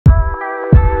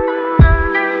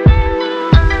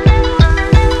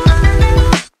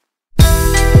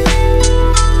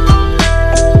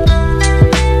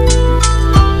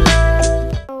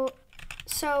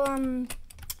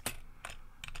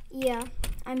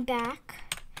I'm back.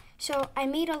 So I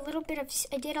made a little bit of,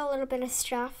 I did a little bit of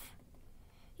stuff.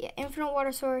 Yeah, infinite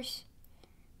water source,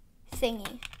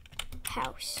 thingy,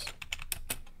 house.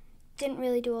 Didn't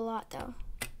really do a lot though.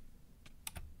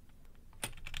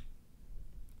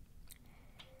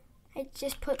 I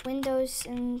just put windows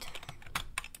and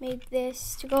made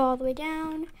this to go all the way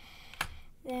down.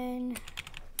 Then,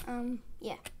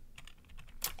 yeah.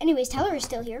 Anyways, Tyler is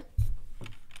still here.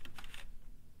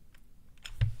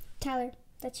 Tyler,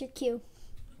 that's your cue.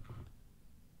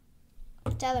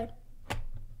 Tyler.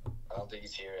 I don't think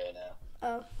he's here right now.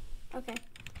 Oh, okay.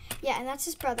 Yeah, and that's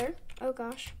his brother. Oh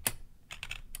gosh.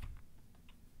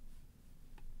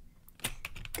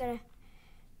 Gotta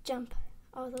jump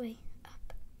all the way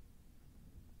up.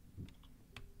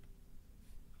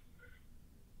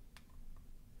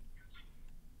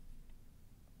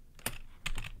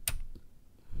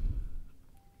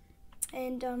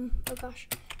 And, oh gosh.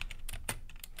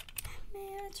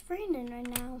 Man, it's raining right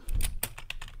now.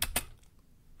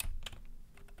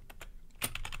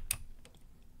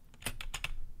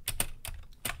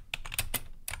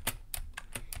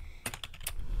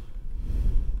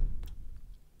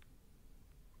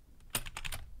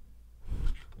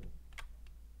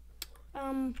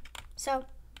 So,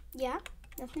 yeah,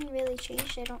 nothing really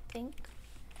changed, I don't think.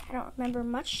 I don't remember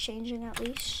much changing, at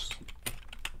least.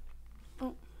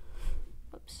 Oh,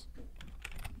 whoops.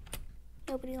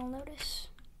 Nobody will notice.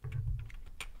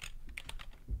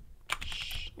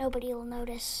 Shh, nobody will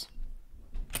notice.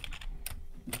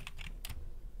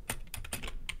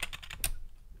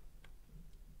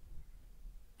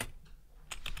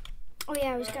 Oh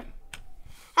yeah, I was gonna.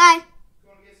 Hi.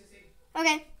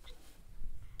 Okay.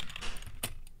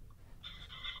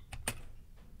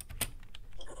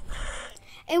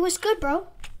 It was good, bro.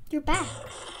 You're back.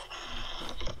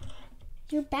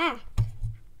 You're back.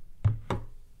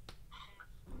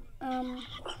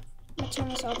 Let's turn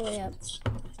this all the way up.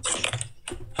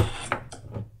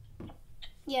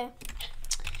 Yeah.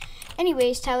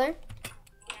 Anyways, Tyler.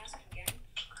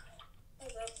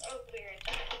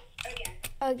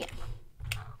 Again.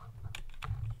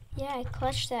 Yeah, I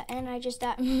clutched that and I just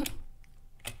died.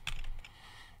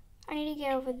 I need to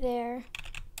get over there.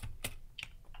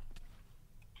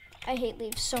 I hate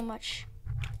leaves so much.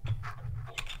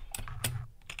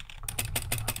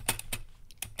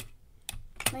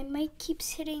 My mic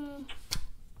keeps hitting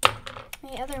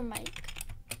my other mic.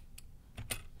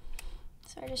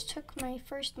 So I just took my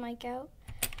first mic out.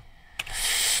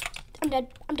 I'm dead.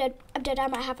 I'm dead. I'm dead.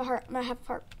 I'm at half a heart. I'm at half a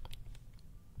heart.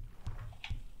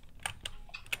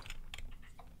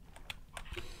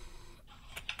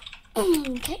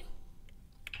 Okay.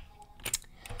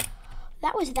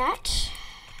 That was that.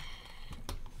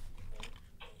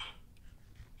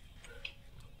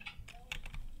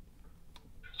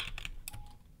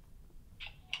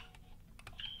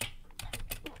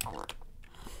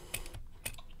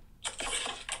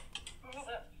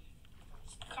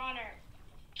 Connor.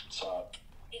 What's up?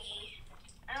 Iggy.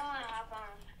 I don't want to hop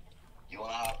on. You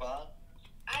want to hop on?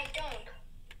 I don't.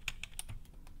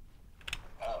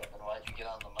 Oh, then why'd you get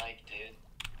on the mic, dude?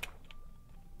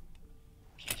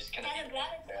 If you're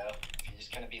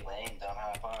just gonna be lame, don't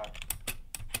hop on.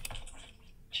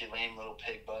 Get your lame little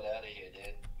pig butt out of here,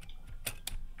 dude.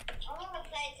 I want to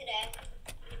play today.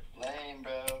 Lame,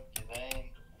 bro. You're lame.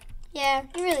 Yeah,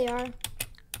 you really are.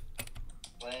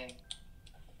 Lame.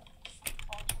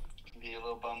 Be a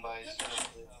little bum by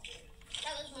yourself, dude.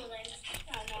 That was more lame.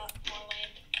 No, not more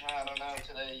lame. I don't know.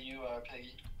 Today you are,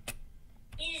 Piggy.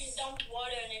 He just dumped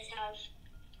water in his house.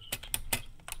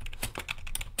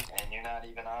 And you're not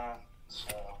even on,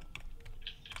 so.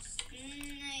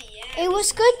 Yeah. It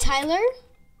was good, Tyler.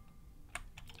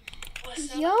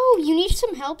 What's up? Yo, you need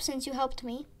some help since you helped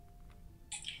me.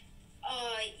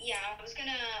 Yeah, I was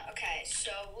gonna, okay,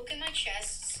 so look at my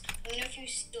chests. Let me know if you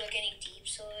see, like, any deep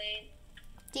slate.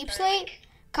 Deep Or, slate? like,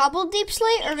 Cobbled deep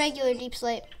slate or regular deep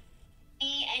slate?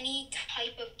 any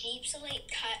type of deep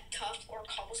slate, tough, or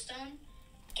cobblestone,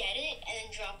 get it, and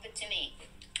then drop it to me.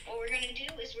 What we're gonna do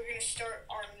is we're gonna start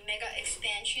our mega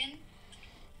expansion.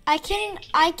 I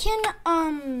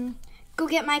can go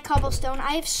get my cobblestone.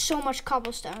 I have so much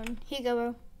cobblestone. Here you go,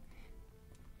 bro.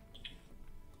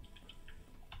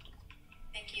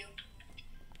 Thank you.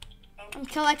 I'm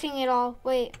collecting it all.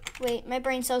 Wait, my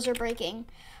brain cells are breaking.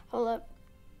 Hold up.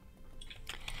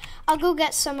 I'll go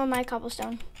get some of my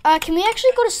cobblestone. Can we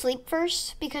actually go to sleep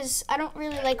first? Because I don't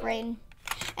really like rain.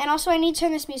 And also I need to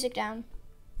turn this music down.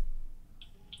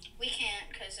 We can't,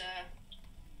 because,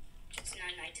 it's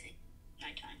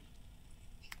nighttime.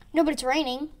 No, but it's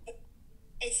raining.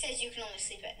 It says you can only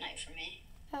sleep at night for me.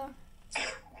 Oh.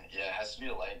 Yeah, it has to be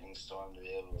a lightning storm to be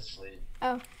able to sleep.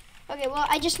 Oh. Okay, well,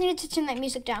 I just needed to turn that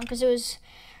music down because it was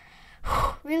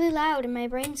really loud in my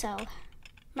brain cell.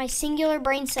 My singular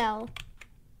brain cell.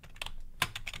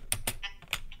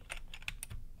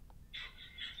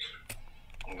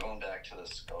 I'm going back to the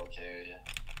skulk area.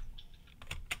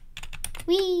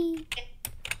 Whee!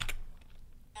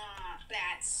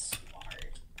 That's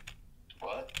smart.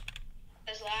 What?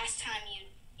 Because last time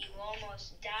you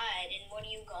almost died, and what are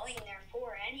you going there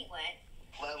for anyway?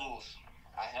 Levels.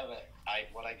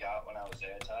 What I got when I was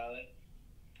there, Tyler,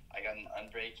 I got an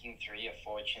Unbreaking 3, a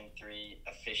Fortune 3,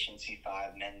 Efficiency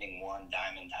 5, Mending 1,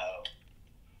 Diamond Hoe.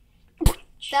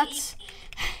 That's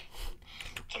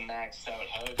It's a maxed out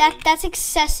hoe, dude. that's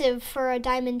excessive for a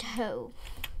diamond hoe.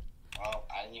 Well,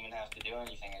 I didn't even have to do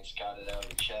anything. I just got it out of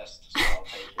the chest, so I'll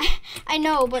take it. I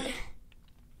know, but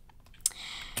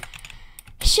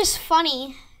it's just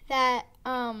funny that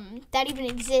that even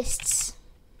exists.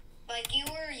 Like you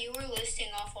were listing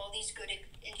off all these good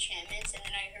enchantments, and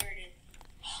then I heard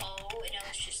hoe, and I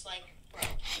was just like, bro.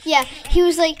 Yeah, he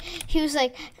was like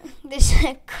this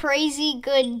crazy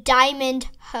good diamond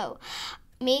hoe.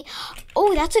 Me?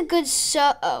 Oh, that's a good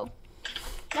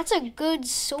That's a good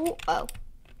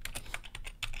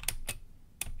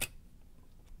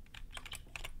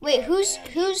Wait, who's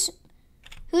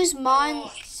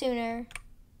Monsooner?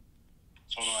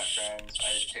 It's one of my friends.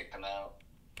 I just kicked him out.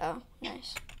 Oh,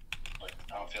 nice. But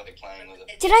I don't feel like playing with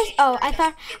it. Did I? Oh, I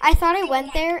thought I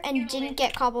went there and didn't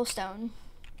get cobblestone.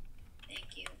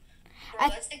 Thank you. Bro,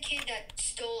 that's the kid that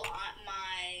stole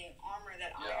my armor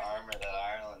that Your armor that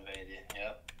Ireland made you.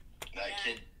 Yep. That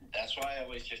kid. That's why I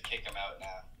always just kick him out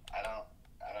now.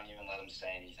 I don't even let him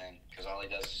say anything because all he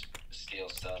does is steal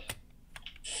stuff.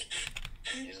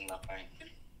 He's nothing.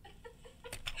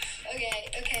 Okay,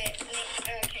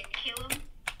 Caleb.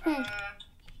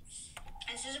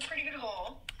 This is a pretty good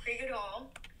haul.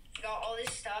 You got all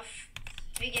this stuff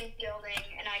to begin building,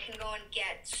 and I can go and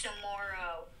get some more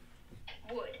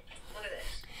wood. Look at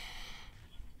this.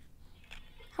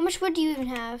 How much wood do you even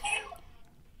have?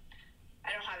 I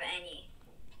don't have any.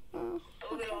 Oh,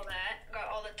 But look at all that. I got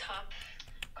all the top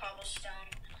cobblestone.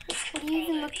 what are you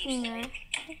even looking at?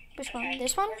 Which one?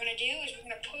 This one? What we're gonna do is we're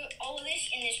gonna put all of this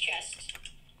in this chest.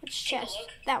 Which Take a chest? look.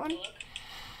 That one? Take a look.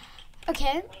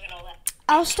 Okay. Look at all that.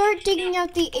 I'll start digging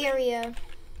out the area.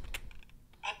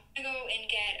 I'm gonna go and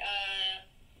get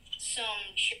some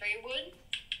cherry wood.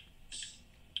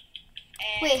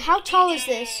 And Wait, how tall is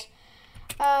down- this?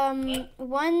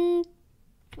 One,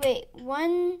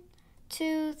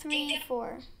 two, three,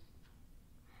 four.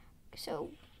 So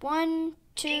 1,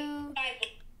 2.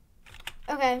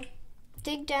 Okay.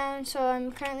 Dig down. So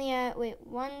I'm currently at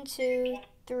 1, 2,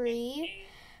 3,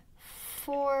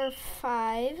 4,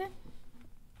 5.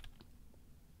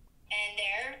 And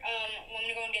there, I'm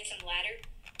gonna go and get some ladder.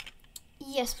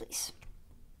 Yes, please.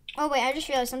 Oh wait, I just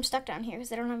realized I'm stuck down here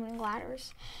because I don't have any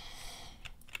ladders.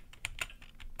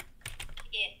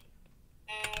 Yeah.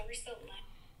 Where's the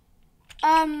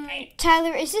ladder?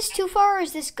 Tyler, is this too far or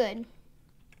is this good?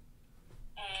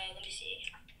 Let me see.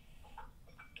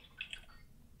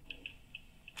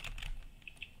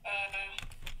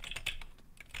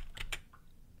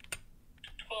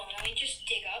 Hold on, let me just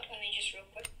dig up. Let me just real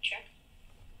quick check.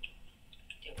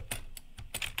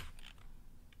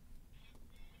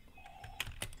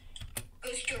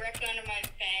 Goes directly under my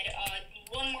bed.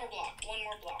 One more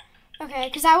block. Okay,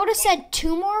 because I would have said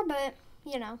 2 more, but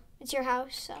you know, it's your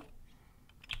house, so.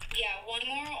 Yeah, one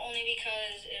more only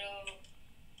because it'll.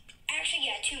 Actually,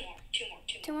 yeah, two more.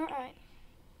 2 more, alright.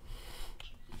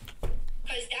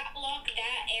 Because that block,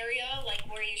 that area, like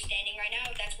where you're standing right now,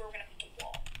 that's where we're gonna put the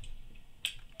wall.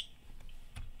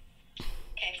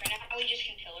 Okay, for now we just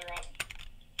can pillar up.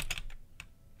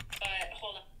 But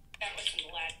hold on, that was in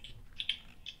the ladder.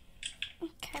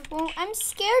 Okay, well, I'm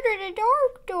scared of the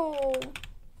dark, though.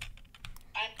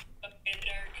 I'm up in the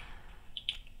dark.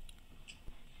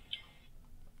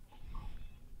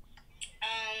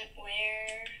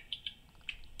 Where?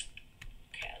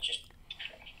 Okay, I'll just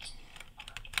craft.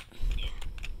 Yeah.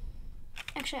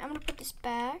 Actually, I'm gonna put this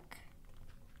back.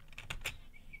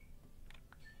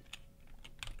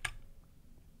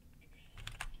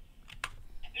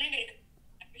 I'm gonna get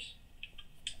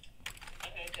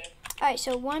okay, good. Alright,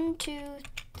 so 1, 2,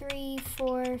 3,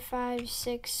 4, 5,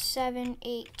 6, 7,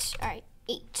 8. Alright,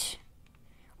 8.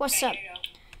 What's Okay, up? here you go.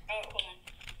 Oh, hold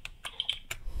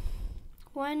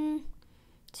on. 1,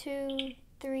 2,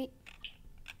 3.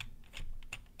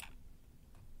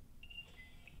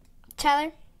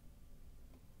 Tyler,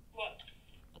 What?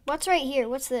 what's right here?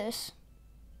 What's this?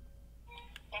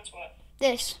 What's what?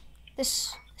 This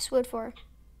wood for.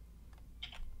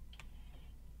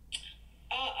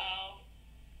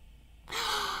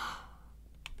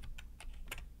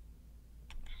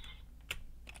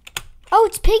 Oh,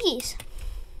 it's Piggy's.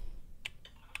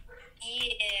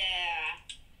 Yeah.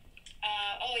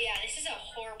 Oh yeah, this is a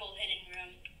horrible hidden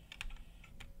room.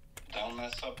 Don't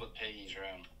mess up with Piggy's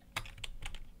room.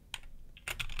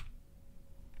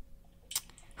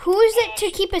 Who is it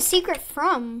to keep a secret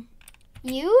from?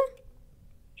 You?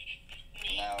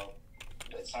 No,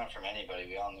 it's not from anybody.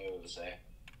 We all knew it was there.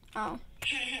 Oh.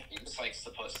 He just likes to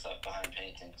put stuff behind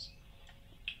paintings.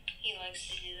 He likes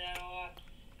to do that a lot.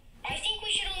 I think we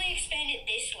should only expand it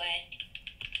this way.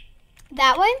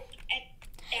 That way?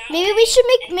 That Maybe way, we should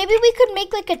make. and- Maybe we could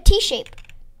make like a T shape,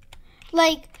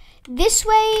 like this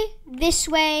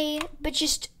way, but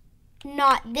just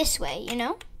not this way. You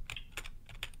know?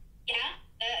 Yeah,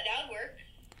 that would work.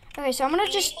 Okay, so I'm gonna We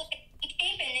just. make, like, a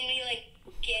shape, and then we like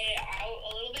get it out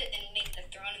a little bit, then make the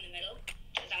throne in the middle.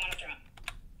 Because I want a throne.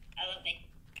 I love it.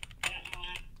 I don't know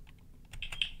why.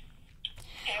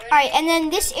 Okay, All right, and then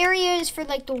this area is for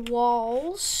like the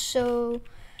walls. So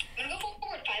I'm gonna go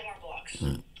forward 5 more blocks.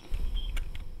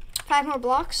 5 more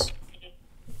blocks.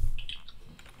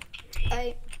 3, All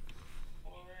right.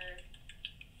 4,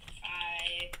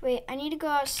 5. Wait, I need to go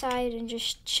outside and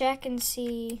just check and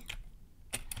see.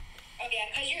 Oh yeah,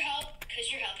 because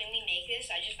you're helping me make this.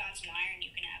 I just found some iron. You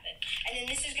can have it. And then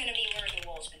this is gonna be where the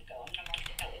wall's gonna go. I'm gonna mark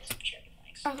it out with some cherry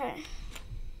flags. Okay.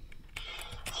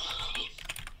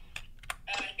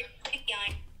 Here's the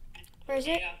iron. Where is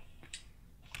There it? you go.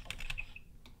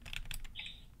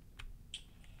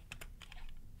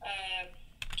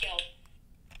 Kill.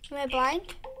 Am I blind?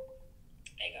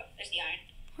 There you go. There's the iron.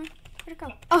 Where'd it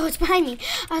go? Oh, it's behind me.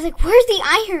 I was like, where's the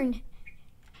iron?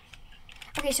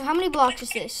 Okay, so how many blocks is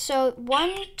this? So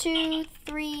 1, 2,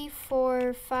 3,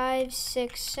 4, 5,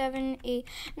 6, 7, 8,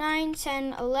 9,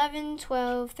 10, 11,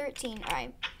 12, 13. All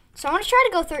right. So I want to try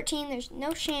to go 13. There's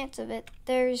no chance of it.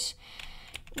 There's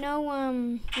no,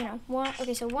 one.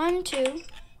 Okay, so 1, 2,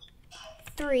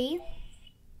 3,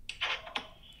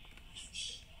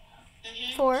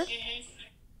 4,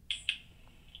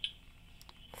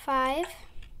 5.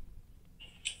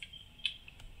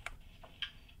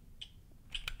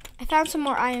 I found some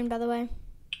more iron, by the way.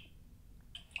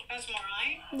 That's more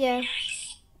iron. Yeah.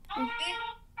 Good.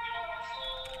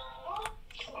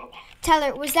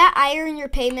 Tyler, was that iron your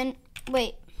payment?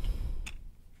 Wait.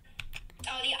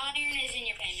 Oh, the iron is in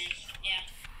your payment. Yeah.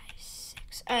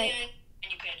 6. All right.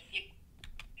 And you're good.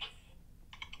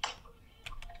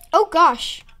 Oh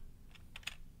gosh.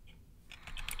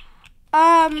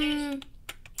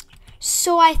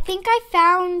 So I think I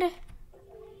found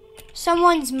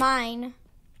someone's mine.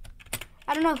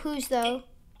 I don't know whose though.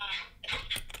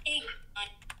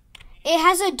 It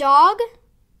has a dog.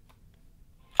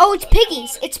 Oh, it's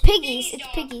Piggy's. It's Piggy's. It's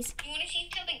Piggy's. You want to see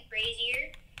something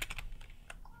crazier?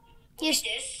 Yes,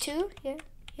 This. 2. Yeah.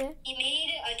 He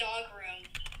made a dog room.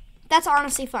 That's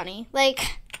honestly funny.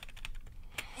 Like,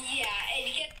 Yeah, and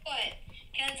guess what?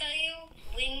 Can I tell you?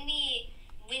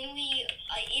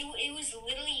 It was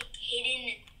literally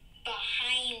hidden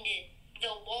behind the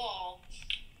wall.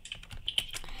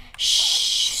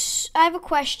 shh. I have a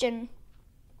question.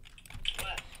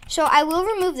 What? So I will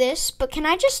remove this, but can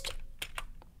I just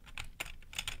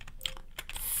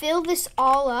fill this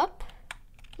all up?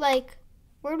 Like,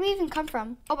 where did we even come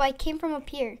from? Oh, I came from up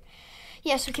here.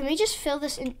 Yeah, so can we just fill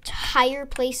this entire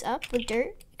place up with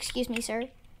dirt? Excuse me, sir.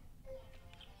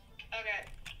 Okay.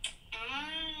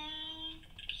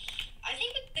 I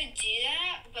think we could do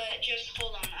that, but just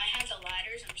hold on. I have the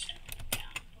ladders. I'm just gonna put them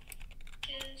down.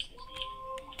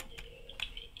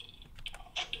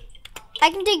 I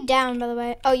can dig down, by the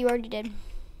way. Oh, you already did.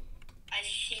 I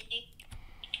see.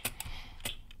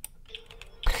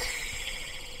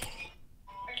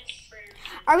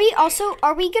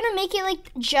 Are we gonna make it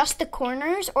like just the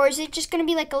corners, or is it just gonna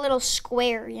be like a little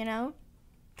square, you know?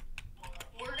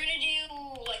 We're gonna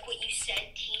do like what you said,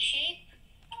 T shape,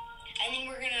 and then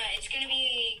it's gonna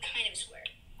be kind of square,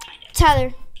 kind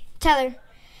of. Tyler,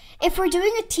 if we're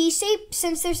doing a T shape,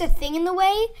 since there's a thing in the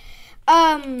way,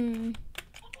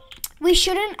 we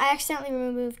shouldn't. I accidentally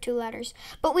removed 2 ladders,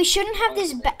 but we shouldn't have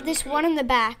this one in the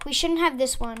back. We shouldn't have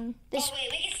this one. This Oh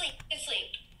wait, we can sleep.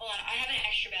 Hold on, I have an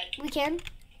extra bed. we can.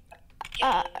 You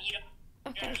don't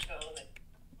Okay. have to go a little bit.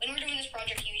 When we're doing this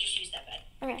project, you just use that bed.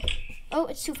 Okay. Oh,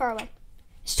 it's too far away.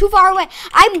 It's too far away.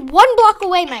 I'm 1 block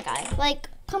away, my guy. Like,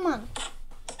 come on.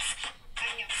 I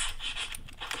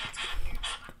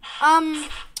know.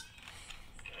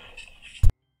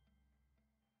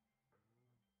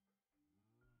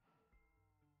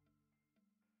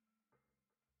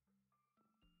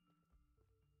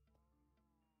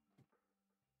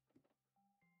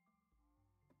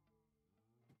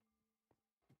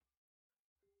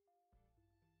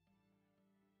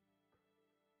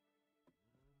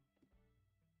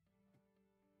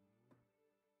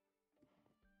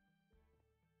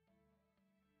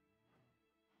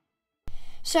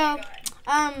 So,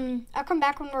 I'll come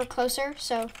back when we're closer.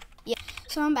 So, yeah.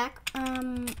 So I'm back.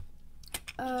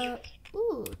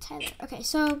 Ooh, Tyler. Okay,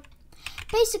 so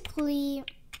basically,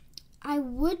 I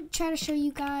would try to show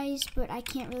you guys, but I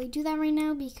can't really do that right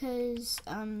now because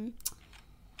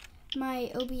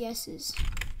my OBS is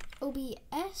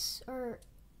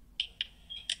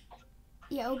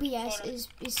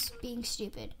being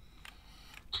stupid.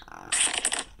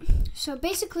 So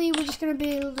basically, we're just gonna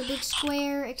build a big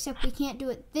square, except we can't do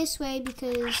it this way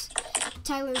because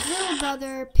Tyler's little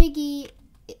brother, Piggy,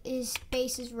 his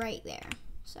base is right there.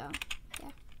 So,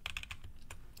 yeah.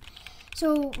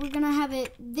 So we're gonna have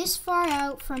it this far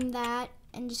out from that,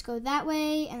 and just go that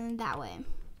way and then that way,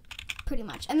 pretty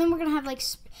much. And then we're gonna have like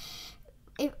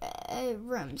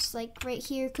rooms. Like right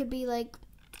here could be like,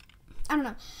 I don't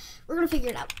know. We're gonna figure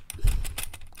it out.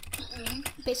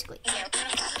 Basically. Yeah, we're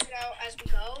gonna figure it out as we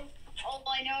go. All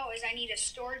I know is I need a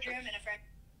storage room and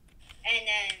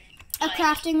then a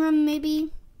crafting room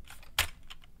maybe.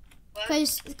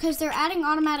 What? Because they're adding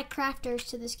automatic crafters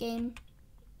to this game.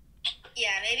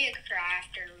 Yeah, maybe a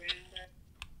crafter room.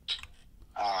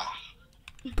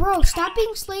 But... Bro, stop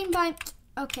being slain by...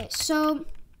 Okay, so...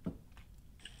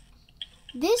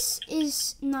 This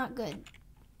is not good.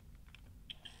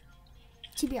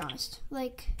 To be honest.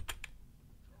 Like...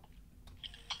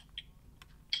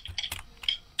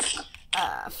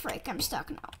 frick, I'm stuck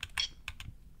now.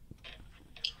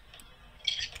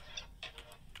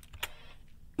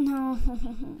 No.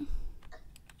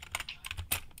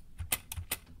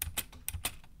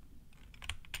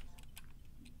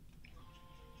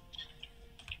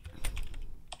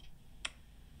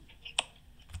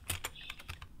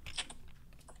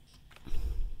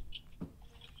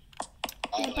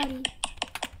 Yeah, buddy.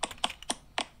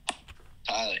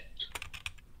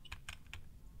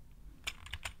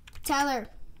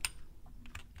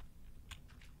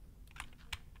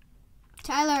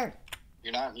 Tyler.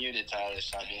 You're not muted, Tyler.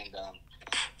 Stop being dumb.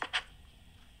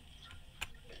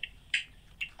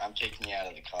 I'm kicking you out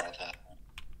of the call, Tyler.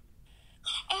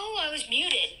 Oh, I was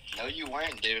muted. No, you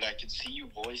weren't, dude. I could see you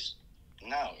voice.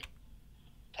 No.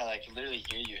 Tyler, I could literally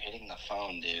hear you hitting the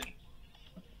phone, dude.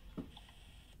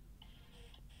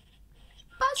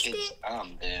 Busted. Kid's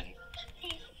dude.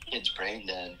 Kid's brain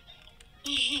dead.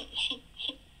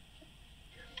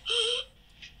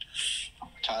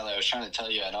 Tyler, I was trying to tell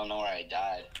you I don't know where I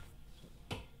died.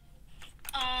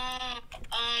 I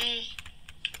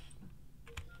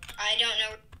don't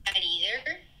know that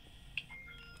either.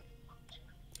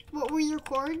 What were your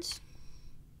chords?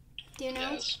 Do you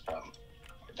know? Yes, I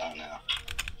don't know.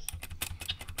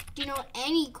 Do you know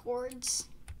any chords?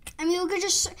 I mean, we could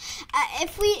just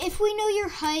if we know your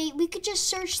height, we could just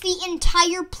search the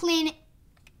entire planet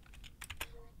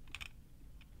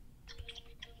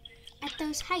at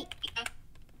those height.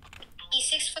 He's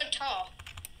 6 foot tall.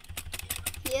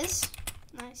 He is?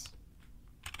 Nice.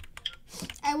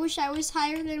 I wish I was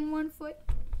higher than 1 foot.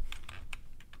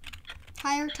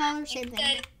 Higher, taller, same thing.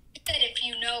 He said if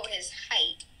you know his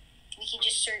height, we can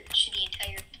just search the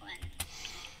entire planet.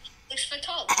 6 foot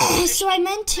tall. So I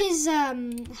meant his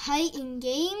height in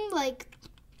game, like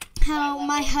how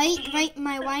my height, right?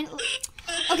 My wine.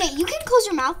 Okay, you can close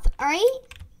your mouth, all right?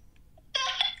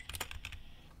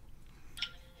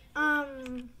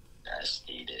 Yes,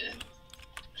 he did.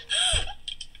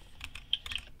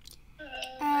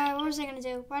 What was I gonna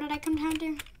do? Why did I come down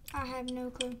here? I have no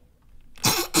clue.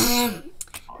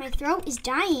 My throat is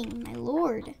dying, my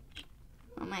lord.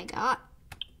 Oh my god.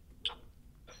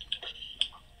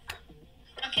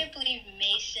 I can't believe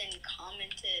Mason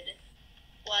commented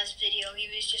last video. He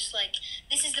was just like,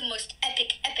 this is the most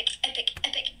epic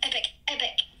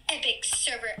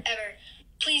server ever.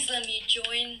 Please let me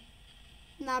join.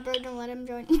 Nah, bro, don't let him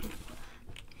join.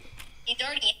 He's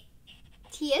already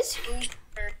He is?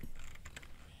 booster.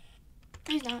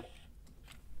 He's not.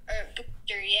 Or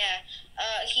booster, yeah.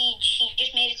 He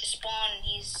just made it to spawn.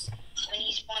 When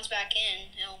he spawns back in,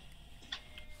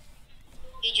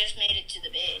 he just made it to the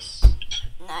base.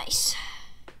 Nice.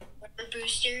 Or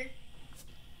booster.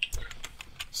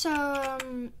 So,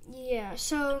 yeah.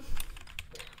 So,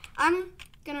 I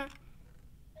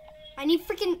need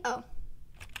freaking, oh.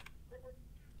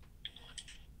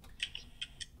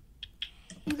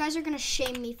 You guys are gonna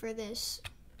shame me for this.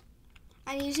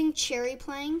 I'm using cherry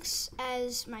planks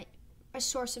as a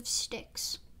source of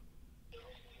sticks.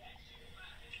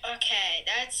 Okay,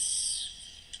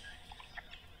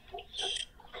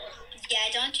 yeah,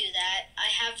 don't do that. I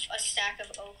have a stack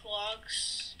of oak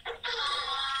logs.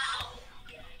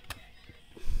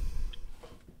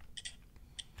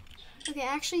 Okay,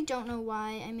 I actually don't know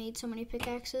why I made so many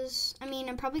pickaxes. I mean,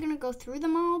 I'm probably gonna go through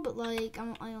them all, but like,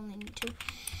 I only need 2.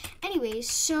 Anyways,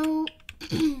 so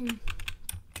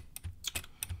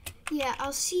yeah,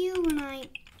 I'll see you when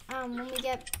we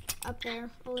get up there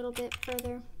a little bit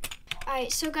further. All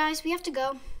right, so guys, we have to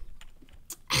go.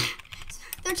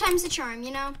 Third time's the charm,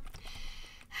 you know.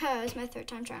 It's my third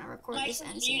time trying to record this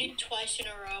end scene. Muted twice in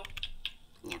a row.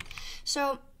 Yeah.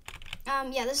 So,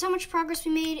 yeah, this is how much progress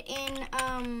we made in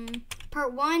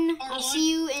part 1. I'll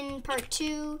see you in part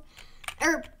 2,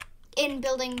 or in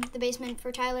building the basement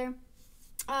for Tyler.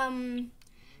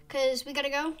 Cause we gotta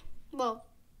go. Well,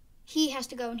 he has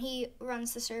to go, and he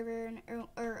runs the server and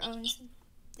or owns the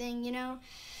thing, you know.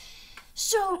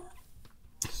 So,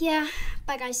 yeah.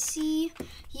 Bye, guys. See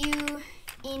you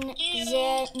in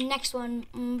the next one.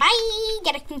 Bye.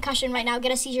 Get a concussion right now.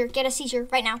 Get a seizure. Get a seizure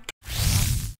right now.